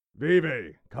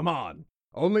Vivi, come on.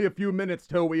 Only a few minutes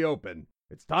till we open.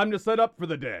 It's time to set up for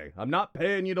the day. I'm not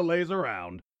paying you to laze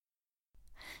around.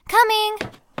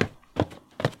 Coming!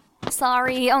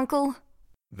 Sorry, Uncle.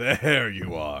 There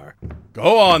you are.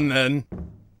 Go on, then.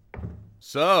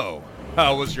 So,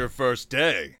 how was your first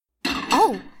day?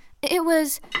 Oh, it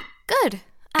was good.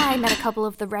 I met a couple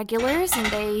of the regulars, and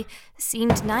they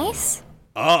seemed nice.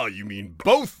 Ah, you mean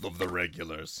both of the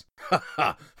regulars. Ha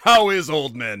ha. How is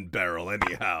Old Man Beryl,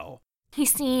 anyhow? He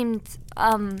seemed,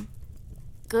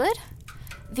 good?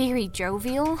 Very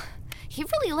jovial. He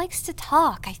really likes to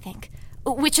talk, I think.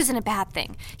 Which isn't a bad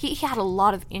thing. He had a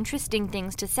lot of interesting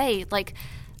things to say, like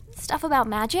stuff about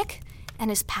magic and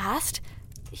his past.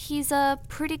 He's a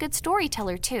pretty good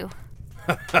storyteller, too.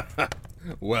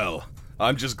 Well,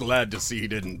 I'm just glad to see he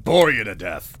didn't bore you to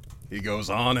death. He goes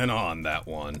on and on, that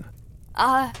one.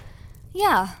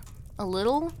 Yeah. A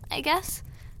little, I guess.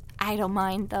 I don't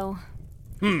mind, though.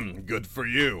 Good for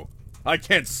you. I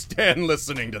can't stand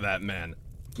listening to that man.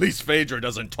 At least Phaedra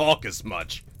doesn't talk as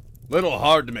much. Little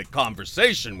hard to make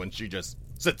conversation when she just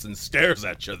sits and stares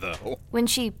at you, though. When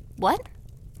she... what?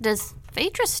 Does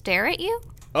Phaedra stare at you?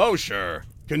 Oh, sure.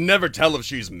 Can never tell if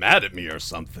she's mad at me or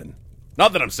something.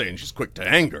 Not that I'm saying she's quick to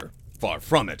anger. Far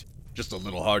from it. Just a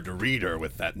little hard to read her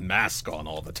with that mask on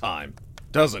all the time.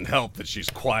 Doesn't help that she's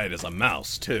quiet as a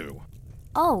mouse, too.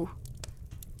 Oh.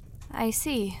 I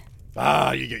see.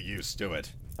 You get used to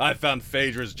it. I found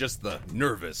Phaedra's just the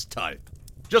nervous type.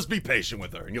 Just be patient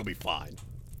with her and you'll be fine.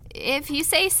 If you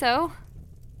say so.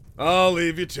 I'll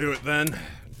leave you to it then.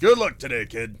 Good luck today,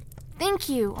 kid. Thank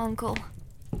you, Uncle.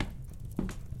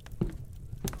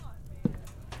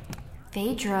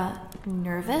 Phaedra,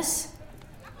 nervous?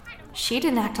 She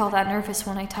didn't act all that nervous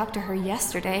when I talked to her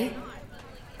yesterday.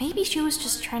 Maybe she was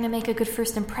just trying to make a good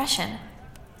first impression.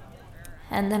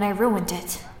 And then I ruined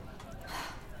it.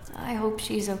 I hope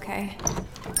she's okay.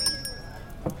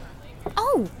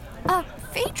 Oh,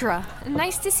 Phaedra,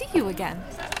 nice to see you again.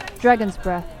 Dragon's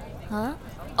breath. Huh?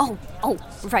 Oh,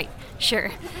 right,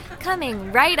 sure.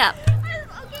 Coming right up.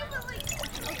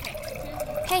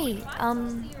 Hey,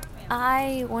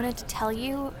 I wanted to tell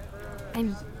you,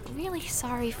 I'm really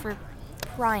sorry for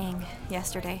prying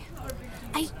yesterday.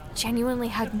 I genuinely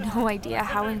had no idea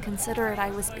how inconsiderate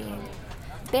I was being.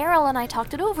 Beryl and I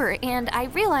talked it over, and I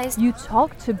realized... You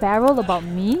talked to Beryl about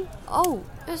me? Oh,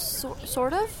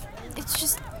 sort of. It's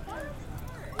just...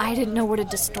 I didn't know what a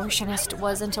distortionist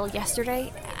was until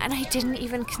yesterday, and I didn't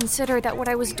even consider that what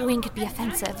I was doing could be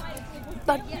offensive.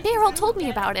 But Beryl told me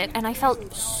about it, and I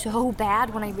felt so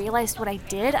bad when I realized what I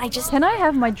did. Can I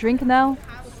have my drink now?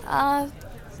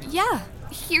 Yeah.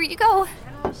 Here you go.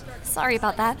 Sorry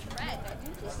about that.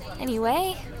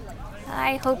 Anyway,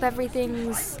 I hope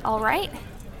everything's alright.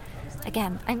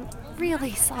 Again, I'm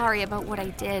really sorry about what I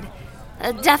did.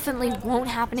 Definitely won't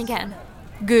happen again.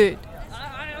 Good.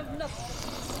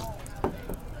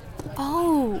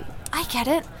 Oh, I get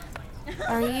it.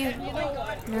 Are you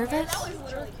nervous?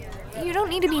 You don't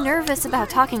need to be nervous about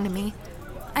talking to me.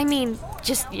 I mean,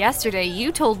 just yesterday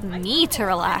you told me to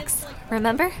relax,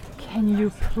 remember? Can you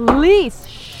please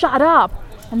shut up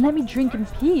and let me drink in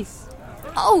peace?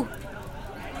 Oh!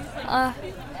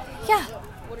 Yeah,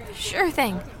 sure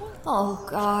thing. Oh,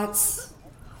 gods.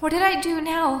 What did I do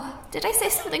now? Did I say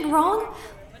something wrong?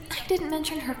 I didn't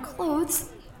mention her clothes.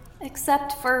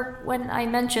 Except for when I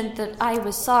mentioned that I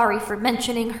was sorry for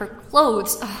mentioning her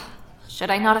clothes. Should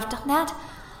I not have done that?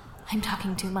 I'm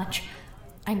talking too much.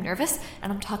 I'm nervous,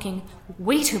 and I'm talking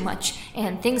way too much,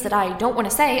 and things that I don't want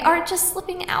to say are just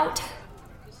slipping out.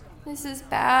 This is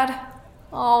bad.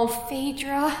 Oh,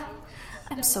 Phaedra.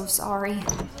 I'm so sorry.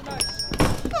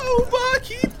 Oh,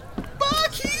 Barkeep!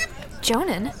 Barkeep!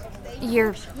 Jonan,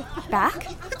 you're back?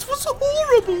 It was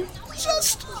horrible!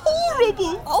 Just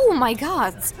horrible! Oh my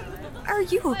gods. Are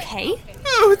you okay?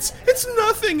 Oh, it's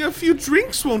nothing a few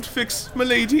drinks won't fix,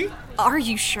 milady. Are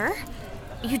you sure?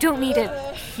 You don't need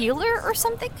a healer or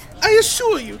something? I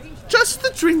assure you, just the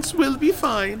drinks will be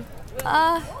fine.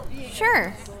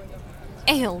 Sure.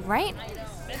 Ale, right?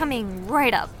 Coming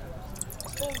right up.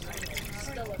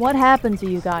 What happened to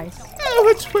you guys?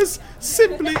 Oh, it was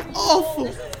simply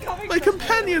awful. My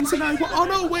companions and I were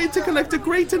on our way to collect a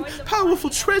great and powerful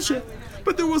treasure,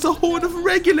 but there was a horde of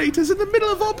regulators in the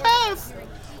middle of our path.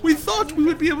 We thought we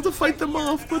would be able to fight them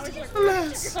off, but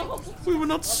alas, we were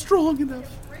not strong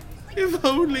enough. If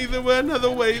only there were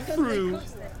another way through.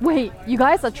 Wait, you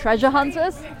guys are treasure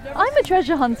hunters? I'm a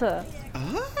treasure hunter.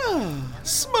 Ah,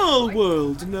 small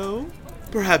world, no?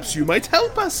 Perhaps you might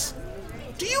help us.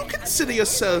 Do you consider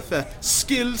yourself a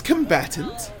skilled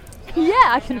combatant? Yeah,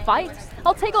 I can fight.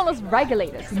 I'll take on those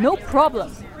regulators, no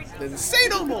problem. Then say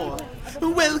no more.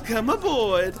 Welcome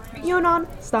aboard. Yonan,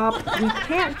 stop. We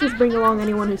can't just bring along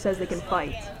anyone who says they can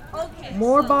fight.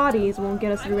 More bodies won't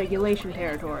get us through regulation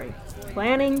territory.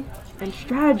 Planning and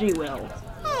strategy will.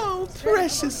 Oh,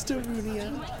 precious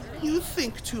Darunia. You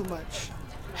think too much.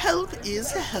 Help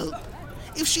is help.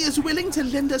 If she is willing to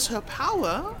lend us her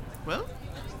power, well,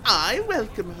 I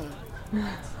welcome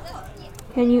her.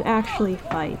 Can you actually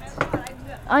fight?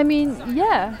 I mean,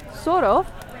 yeah, sort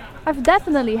of. I've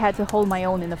definitely had to hold my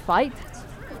own in a fight.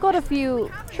 Got a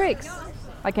few tricks.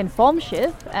 I can form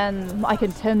shift and I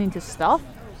can turn into stuff.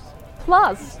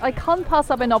 Plus, I can't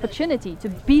pass up an opportunity to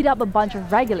beat up a bunch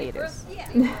of regulators.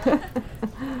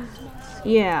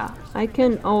 Yeah, I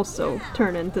can also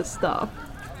turn into stuff.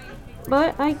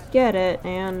 But I get it,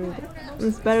 and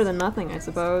it's better than nothing, I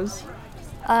suppose.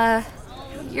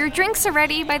 Your drinks are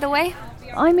ready, by the way.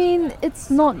 I mean, it's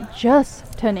not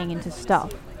just turning into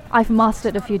stuff. I've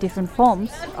mastered a few different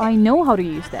forms. I know how to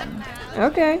use them.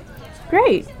 Okay,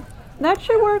 great. That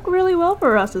should work really well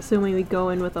for us, assuming we go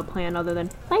in with a plan other than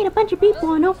fight a bunch of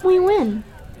people and hope we win.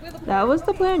 That was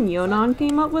the plan Yonan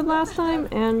came up with last time,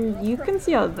 and you can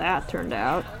see how that turned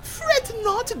out. Fret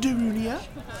not, Darunia.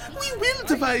 We will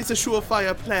devise a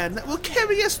surefire plan that will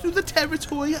carry us through the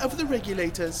territory of the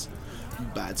regulators.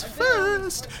 But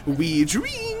first, we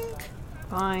drink.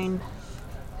 Fine.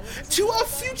 To our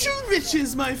future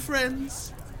riches, my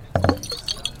friends.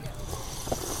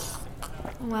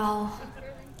 Well,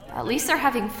 at least they're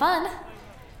having fun.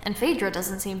 And Phaedra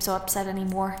doesn't seem so upset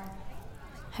anymore.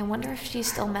 I wonder if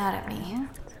she's still mad at me.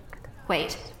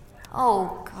 Wait.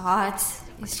 Oh, God.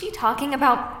 Is she talking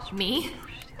about me?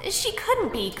 She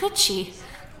couldn't be, could she?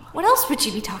 What else would she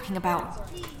be talking about?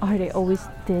 Are they always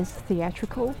this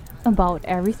theatrical about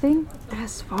everything?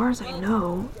 As far as I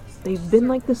know, they've been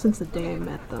like this since the day I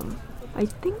met them. I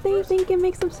think they think it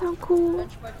makes them sound cool.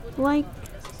 Like,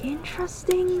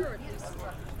 interesting.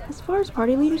 As far as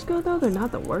party leaders go, though, they're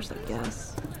not the worst, I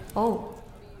guess. Oh.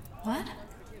 What?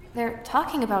 They're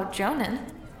talking about Jonan.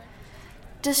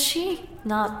 Does she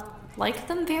not like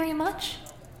them very much?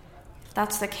 If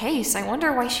that's the case, I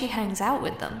wonder why she hangs out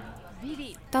with them.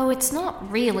 Though it's not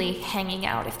really hanging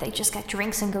out if they just get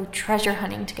drinks and go treasure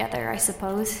hunting together, I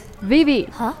suppose. Vivi!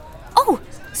 Huh? Oh,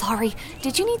 sorry.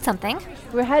 Did you need something?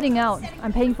 We're heading out.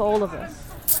 I'm paying for all of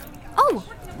us. Oh,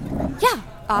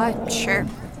 yeah. Sure.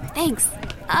 Thanks.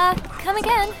 Come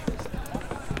again.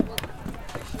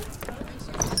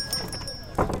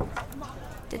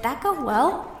 Did that go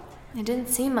well? It didn't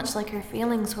seem much like her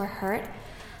feelings were hurt,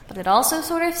 but it also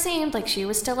sort of seemed like she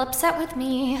was still upset with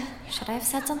me. Should I have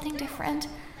said something different?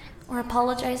 Or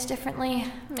apologized differently?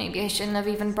 Maybe I shouldn't have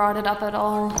even brought it up at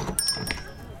all.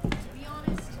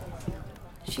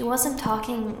 She wasn't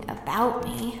talking about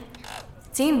me.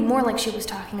 It seemed more like she was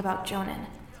talking about Jonan.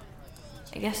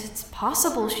 I guess it's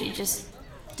possible she just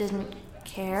didn't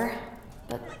care.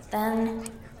 But then...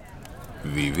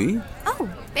 Vivi? Oh,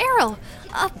 Beryl!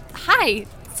 Hi!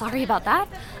 Sorry about that.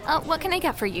 What can I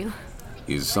get for you?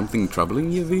 Is something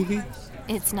troubling you, Vivi?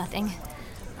 It's nothing.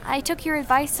 I took your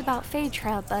advice about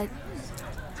Phaedra, but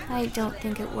I don't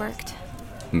think it worked.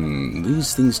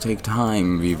 These things take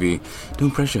time, Vivi.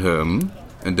 Don't pressure her,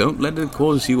 And don't let it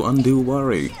cause you undue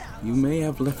worry. You may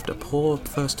have left a poor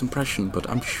first impression, but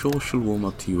I'm sure she'll warm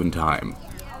up to you in time.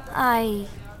 I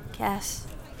guess.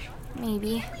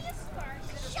 Maybe.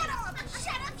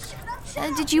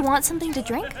 Did you want something to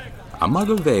drink? A mug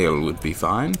of ale would be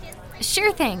fine.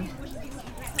 Sure thing.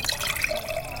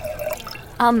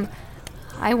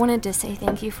 I wanted to say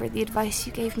thank you for the advice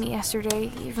you gave me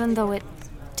yesterday, even though it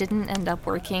didn't end up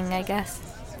working, I guess.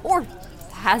 Or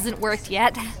hasn't worked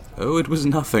yet. Oh, it was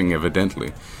nothing,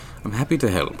 evidently. I'm happy to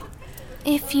help.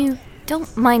 If you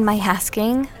don't mind my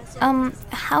asking,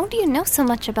 how do you know so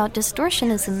much about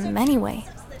distortionism anyway?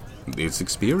 It's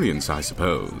experience, I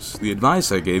suppose. The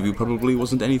advice I gave you probably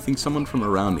wasn't anything someone from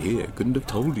around here couldn't have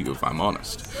told you, if I'm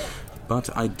honest.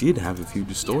 But I did have a few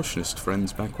distortionist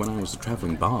friends back when I was a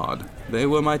traveling bard. They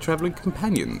were my traveling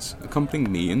companions,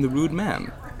 accompanying me in the Rude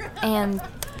Man. And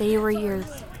they were your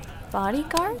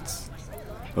bodyguards?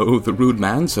 Oh, the Rude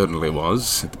Man certainly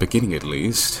was, at the beginning at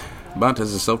least. But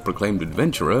as a self-proclaimed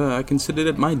adventurer, I considered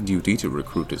it my duty to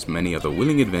recruit as many other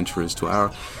willing adventurers to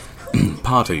our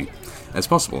party as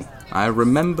possible. I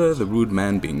remember the Rude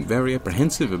Man being very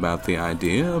apprehensive about the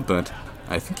idea, but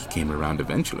I think he came around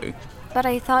eventually. But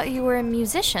I thought you were a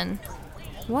musician.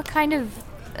 What kind of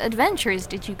adventures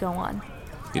did you go on?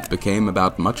 It became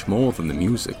about much more than the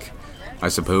music. I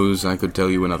suppose I could tell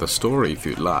you another story if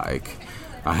you'd like.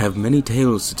 I have many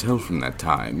tales to tell from that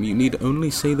time. You need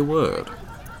only say the word.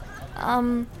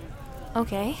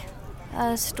 Okay.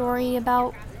 A story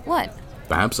about what?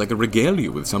 Perhaps I could regale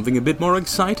you with something a bit more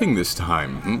exciting this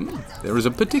time. There is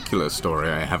a particular story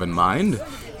I have in mind.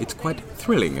 It's quite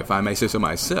thrilling, if I may say so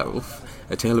myself.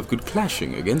 A tale of good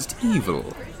clashing against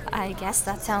evil. I guess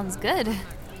that sounds good.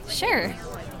 Sure.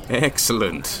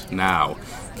 Excellent. Now,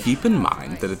 keep in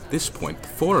mind that at this point, the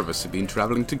four of us have been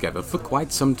traveling together for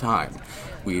quite some time.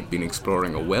 We had been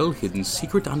exploring a well-hidden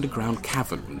secret underground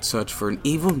cavern in search for an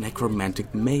evil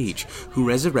necromantic mage who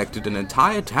resurrected an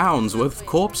entire town's worth of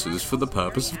corpses for the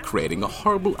purpose of creating a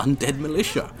horrible undead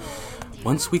militia.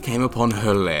 Once we came upon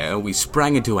her lair, we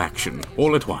sprang into action,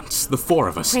 all at once, the four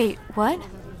of us. Wait, what?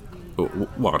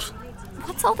 What?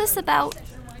 What's all this about?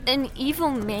 An evil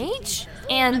mage?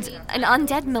 And an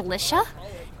undead militia?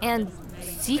 And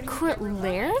secret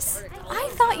lairs? I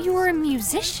thought you were a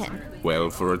musician. Well,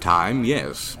 for a time,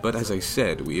 yes. But as I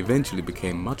said, we eventually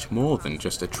became much more than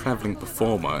just a traveling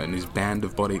performer and his band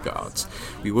of bodyguards.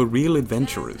 We were real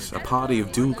adventurers, a party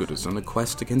of do-gooders on a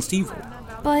quest against evil.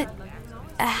 But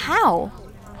how?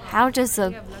 How does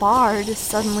a bard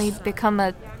suddenly become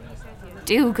a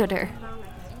do-gooder?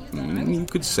 You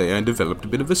could say I developed a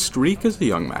bit of a streak as a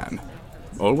young man.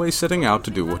 Always setting out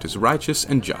to do what is righteous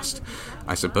and just.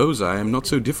 I suppose I am not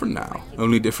so different now.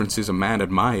 Only difference is a man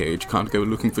at my age can't go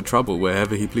looking for trouble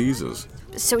wherever he pleases.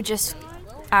 So just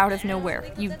out of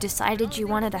nowhere, you decided you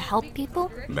wanted to help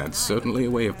people? That's certainly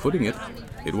a way of putting it.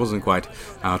 It wasn't quite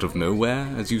out of nowhere,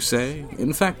 as you say.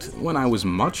 In fact, when I was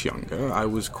much younger, I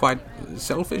was quite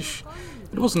selfish.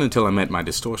 It wasn't until I met my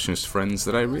distortionist friends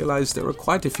that I realized there are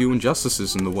quite a few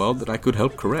injustices in the world that I could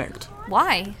help correct.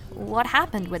 Why? What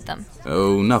happened with them?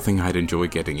 Oh, nothing I'd enjoy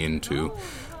getting into.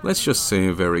 Let's just say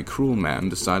a very cruel man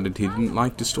decided he didn't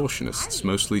like distortionists,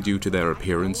 mostly due to their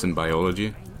appearance and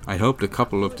biology. I helped a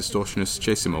couple of distortionists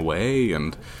chase him away,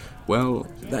 and, well,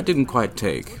 that didn't quite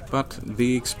take, but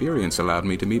the experience allowed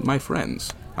me to meet my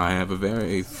friends. I have a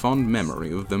very fond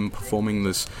memory of them performing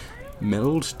this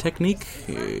meld technique,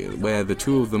 where the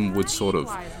two of them would sort of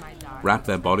wrap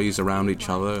their bodies around each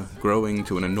other, growing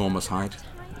to an enormous height.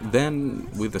 Then,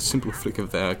 with a simple flick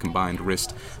of their combined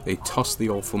wrist, they tossed the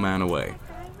awful man away.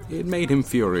 It made him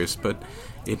furious, but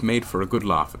it made for a good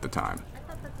laugh at the time.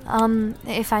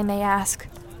 If I may ask,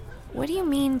 what do you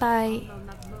mean by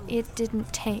it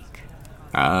didn't take?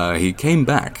 He came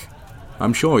back.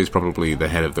 I'm sure he's probably the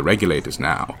head of the regulators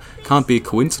now. Can't be a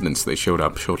coincidence they showed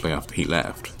up shortly after he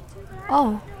left.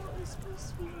 Oh,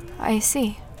 I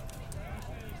see.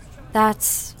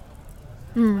 That's...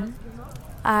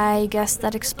 I guess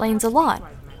that explains a lot.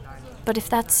 But if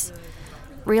that's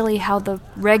really how the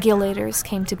regulators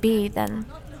came to be, then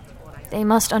they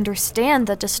must understand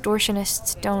that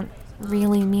distortionists don't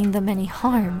really mean them any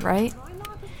harm, right?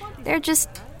 They're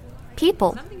just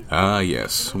people. Ah,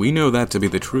 yes, we know that to be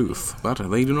the truth, but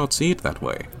they do not see it that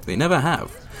way. They never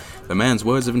have. The man's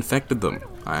words have infected them.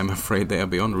 I am afraid they are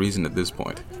beyond reason at this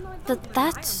point. But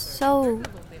that's so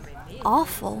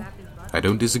awful. I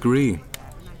don't disagree.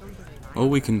 All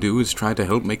we can do is try to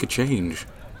help make a change.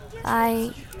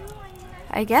 I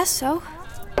guess so.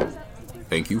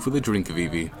 Thank you for the drink,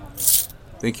 Vivi.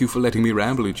 Thank you for letting me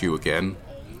ramble at you again.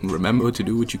 Remember to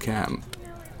do what you can.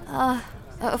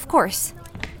 Of course.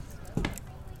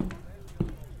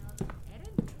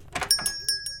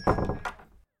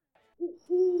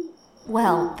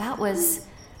 Well, that was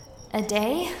a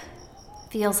day.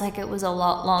 Feels like it was a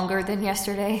lot longer than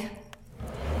yesterday.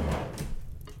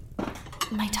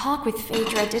 My talk with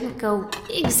Phaedra didn't go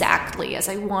exactly as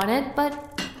I wanted,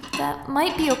 but that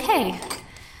might be okay.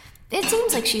 It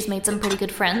seems like she's made some pretty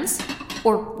good friends.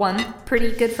 Or one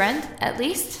pretty good friend, at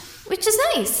least. Which is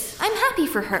nice. I'm happy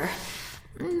for her.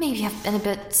 Maybe I've been a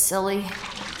bit silly.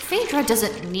 Phaedra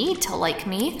doesn't need to like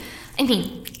me. I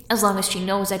mean, as long as she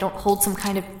knows I don't hold some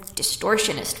kind of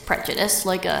distortionist prejudice,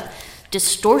 like a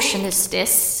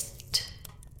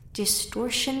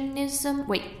distortionism?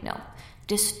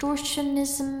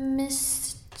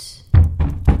 Distortionismist.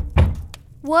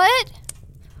 What?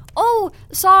 Oh,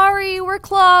 sorry, we're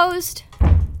closed.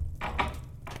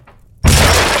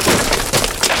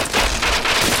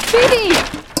 Vivi!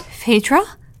 Phaedra?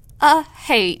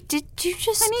 Hey, did you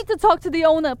just... I need to talk to the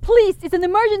owner. Please, it's an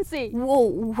emergency.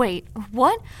 Whoa, wait,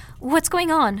 what? What's going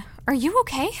on? Are you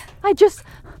okay? I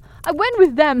went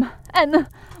with them, and,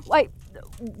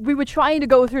 we were trying to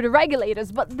go through the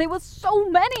regulators, but there were so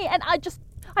many, and I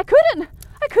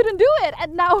couldn't do it,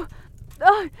 and now,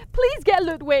 please get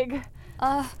Ludwig.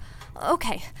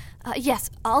 Okay. Yes,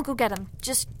 I'll go get him.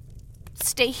 Just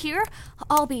stay here.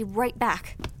 I'll be right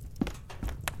back.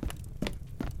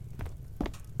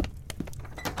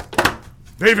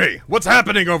 Vivi, what's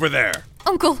happening over there?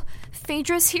 Uncle,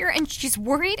 Phaedra's here and she's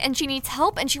worried and she needs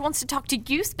help and she wants to talk to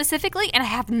you specifically, and I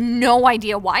have no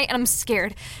idea why, and I'm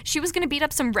scared. She was gonna beat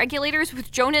up some regulators with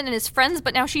Jonan and his friends,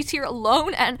 but now she's here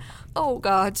alone and... oh,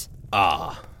 God.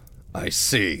 Ah, I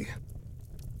see.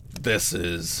 This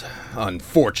is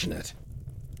unfortunate.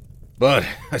 But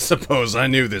I suppose I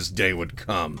knew this day would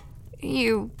come.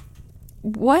 You...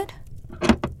 what?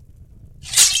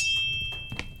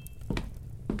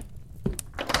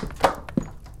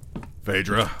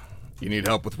 Phaedra, you need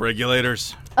help with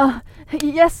regulators?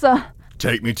 Yes, sir.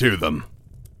 Take me to them.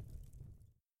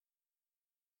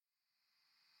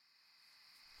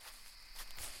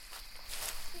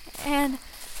 And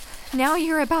now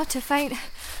you're about to fight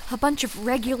a bunch of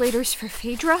regulators for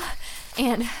Phaedra?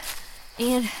 And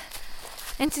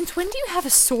since when do you have a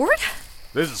sword?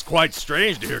 This is quite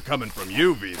strange to hear coming from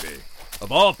you, Vivi.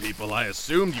 Of all people, I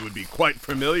assumed you would be quite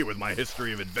familiar with my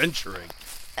history of adventuring.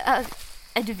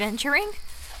 Adventuring?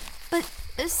 But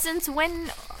since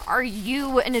when are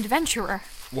you an adventurer?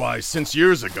 Why, since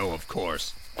years ago, of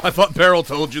course. I thought Beryl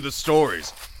told you the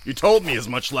stories. You told me as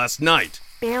much last night.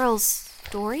 Beryl's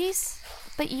stories?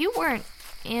 But you weren't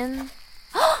in...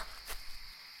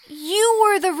 You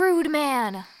were the rude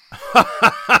man!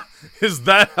 Is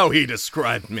that how he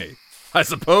described me? I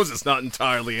suppose it's not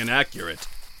entirely inaccurate.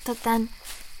 But then,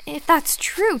 if that's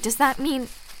true, does that mean...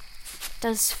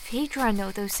 Does Phaedra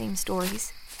know those same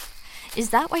stories?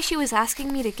 Is that why she was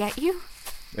asking me to get you?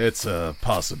 It's a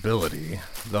possibility,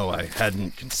 though I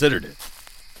hadn't considered it.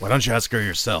 Why don't you ask her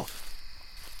yourself?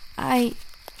 I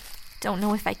don't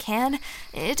know if I can.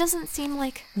 It doesn't seem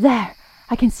like... There,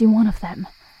 I can see one of them.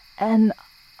 And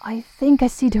I think I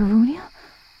see Darunia.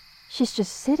 She's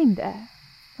just sitting there.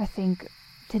 I think...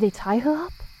 Did they tie her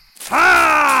up?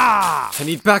 Ah! I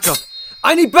need backup!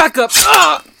 I need backup!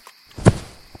 Ah!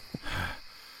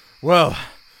 Well,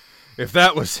 if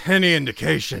that was any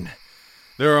indication,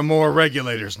 there are more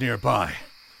regulators nearby.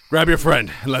 Grab your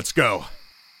friend and let's go.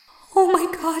 Oh my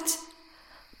God.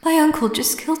 My uncle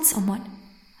just killed someone.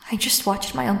 I just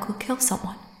watched my uncle kill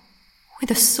someone. With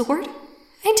a sword?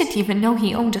 I didn't even know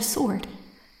he owned a sword.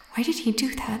 Why did he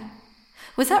do that?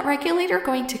 Was that regulator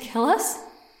going to kill us?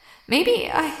 Maybe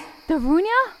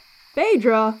Darunia?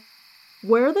 Phaedra,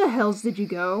 where the hells did you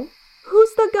go?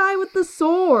 Who's the guy with the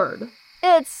sword?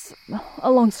 It's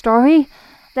a long story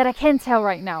that I can't tell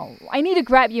right now. I need to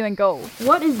grab you and go.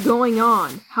 What is going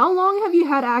on? How long have you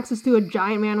had access to a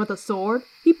giant man with a sword?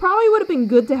 He probably would have been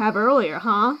good to have earlier,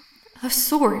 huh? A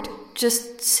sword,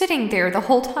 just sitting there the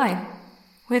whole time,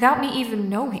 without me even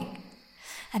knowing.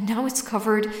 And now it's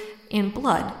covered in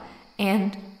blood.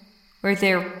 And were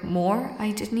there more I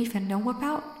didn't even know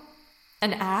about?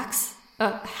 An axe?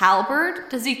 A halberd?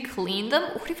 Does he clean them?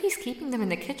 What if he's keeping them in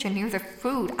the kitchen near their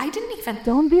food? I didn't even...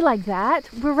 Don't be like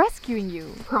that. We're rescuing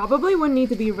you. Probably wouldn't need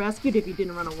to be rescued if you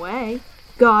didn't run away.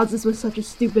 Gods, this was such a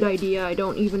stupid idea. I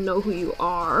don't even know who you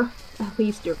are. At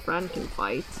least your friend can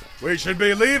fight. We should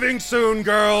be leaving soon,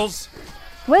 girls.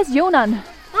 Where's Yonan?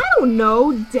 I don't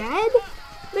know, dead?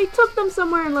 They took them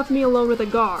somewhere and left me alone with a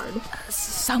guard.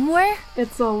 Somewhere?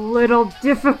 It's a little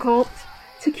difficult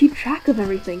to keep track of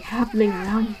everything happening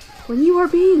around you when you are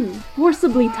being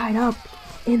forcibly tied up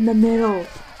in the middle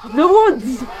of the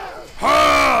woods.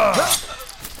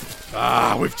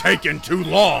 We've taken too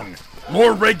long.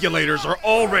 More regulators are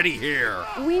already here.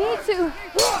 We need to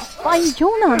find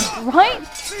Yonan, right?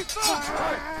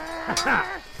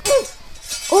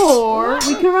 Or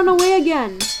we can run away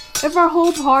again. If our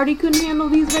whole party couldn't handle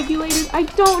these regulators, I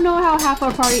don't know how half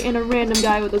our party and a random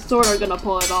guy with a sword are gonna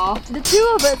pull it off. The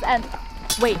two of us and...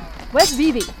 Wait, where's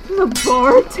Vivi? The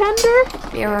bartender?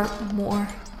 There are more.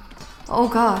 Oh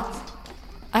God.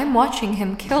 I'm watching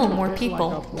him kill more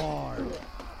people.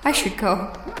 I should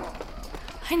go.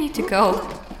 I need to go.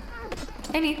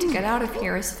 I need to get out of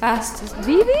here as fast as...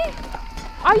 Vivi?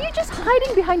 Are you just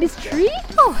hiding behind this tree?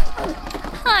 Oh,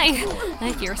 hi.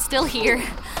 You're still here.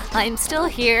 I'm still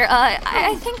here.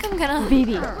 I think I'm gonna...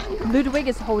 Vivi, Ludwig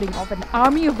is holding off an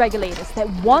army of regulators that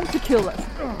want to kill us.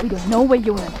 We don't know where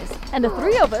Yonan is, and the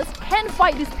three of us can't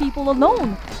fight these people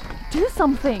alone. Do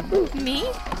something. Me?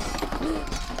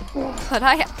 But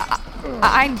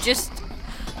I'm just...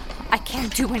 I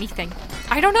can't do anything.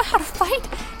 I don't know how to fight.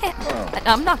 And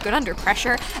I'm not good under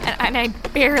pressure, and I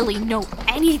barely know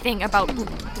anything about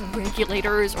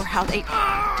regulators or how they...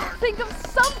 Think of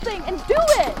something and do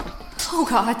it! Oh,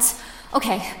 gods.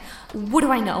 Okay, what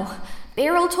do I know?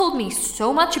 Beryl told me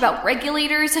so much about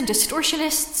regulators and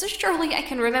distortionists. Surely I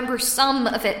can remember some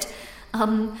of it.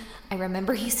 I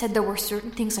remember he said there were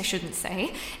certain things I shouldn't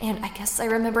say, and I guess I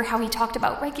remember how he talked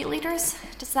about regulators.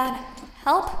 Does that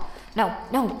help? No,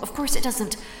 of course it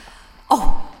doesn't.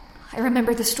 Oh, I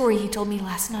remember the story he told me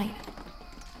last night.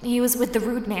 He was with the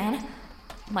rude man,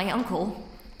 my uncle,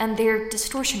 and their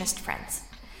distortionist friends.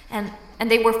 And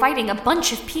they were fighting a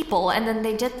bunch of people, and then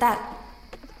they did that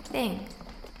thing.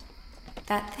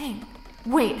 That thing.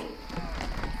 Wait.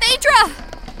 Phaedra!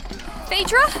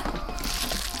 Phaedra?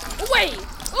 Away!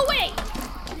 Away!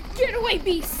 Get away,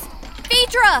 beast!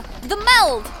 Phaedra! The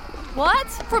meld! What?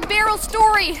 From Barrel's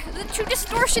story, the two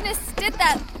distortionists did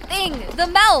that thing, the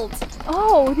meld!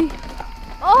 Oh,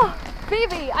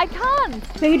 Vivi, I can't!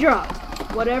 Phaedra,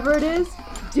 whatever it is,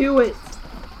 do it.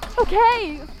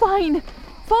 Okay, fine.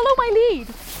 Follow my lead.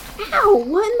 Ow,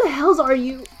 what in the hells are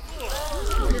you?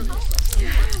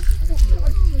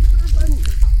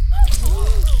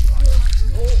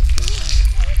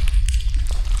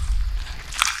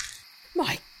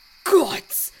 My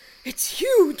gods! It's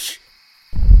huge!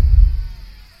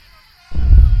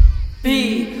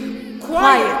 Be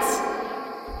quiet!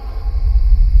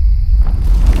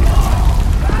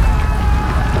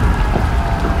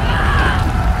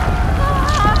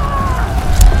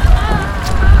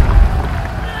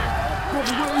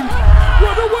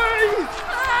 Run away!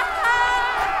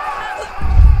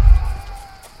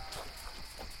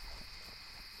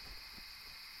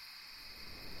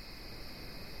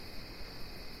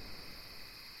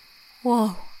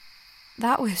 Whoa.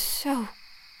 That was so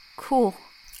cool.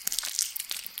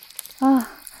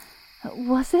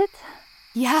 Was it?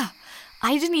 Yeah,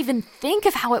 I didn't even think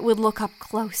of how it would look up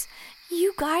close.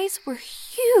 You guys were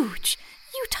huge.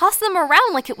 You tossed them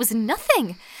around like it was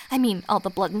nothing. I mean, all the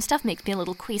blood and stuff makes me a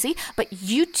little queasy, but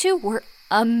you two were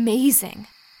amazing.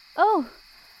 Oh,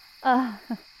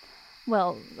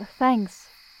 well, thanks.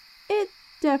 It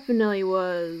definitely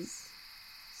was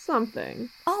something.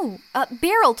 Oh,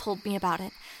 Beryl told me about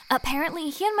it. Apparently,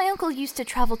 he and my uncle used to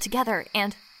travel together,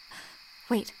 and...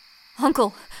 Wait,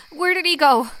 Uncle, where did he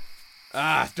go?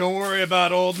 Don't worry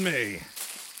about old me.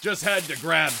 Just had to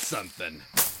grab something.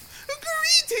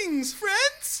 Greetings,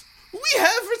 friends! We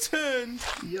have returned!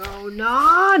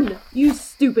 Yonan! You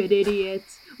stupid idiot!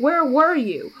 Where were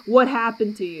you? What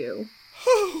happened to you?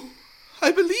 Oh,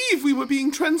 I believe we were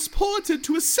being transported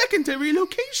to a secondary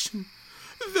location.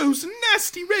 Those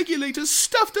nasty regulators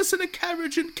stuffed us in a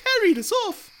carriage and carried us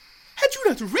off. Had you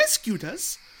not rescued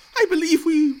us, I believe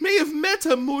we may have met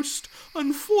a most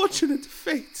unfortunate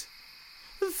fate.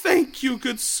 Thank you,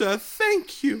 good sir,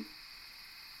 thank you.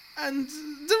 And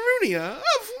Darunia,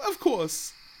 of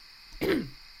course.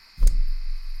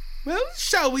 Well,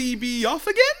 shall we be off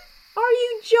again? Are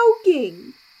you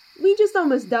joking? We just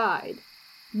almost died.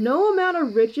 No amount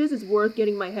of riches is worth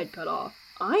getting my head cut off.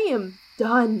 I am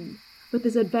done with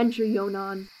this adventure,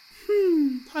 Yonan.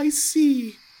 I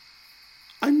see.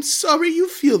 I'm sorry you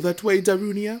feel that way,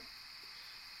 Darunia.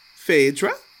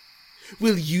 Phaedra,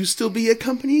 will you still be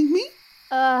accompanying me?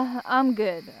 I'm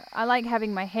good. I like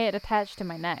having my head attached to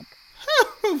my neck.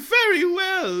 Oh, very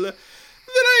well. Then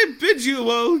I bid you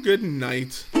all good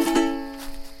night.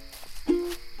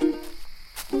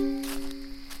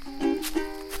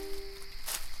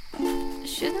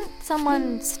 Shouldn't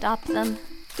someone stop them?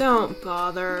 Don't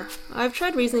bother. I've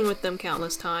tried reasoning with them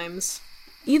countless times.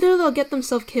 Either they'll get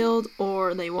themselves killed,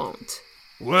 or they won't.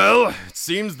 Well, it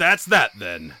seems that's that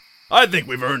then. I think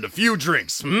we've earned a few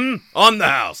drinks, on the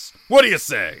house. What do you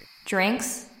say?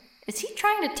 Drinks? Is he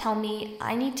trying to tell me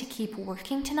I need to keep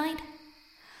working tonight?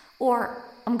 Or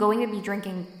I'm going to be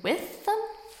drinking with them?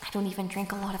 I don't even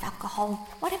drink a lot of alcohol.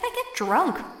 What if I get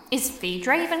drunk? Is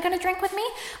Phaedra even going to drink with me?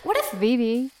 What if...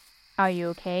 Vivi, are you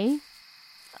okay?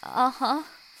 Uh-huh.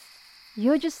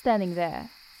 You're just standing there.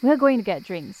 We're going to get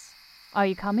drinks. Are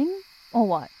you coming? Or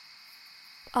what?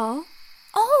 Oh?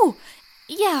 Oh!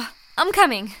 Yeah, I'm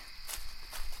coming.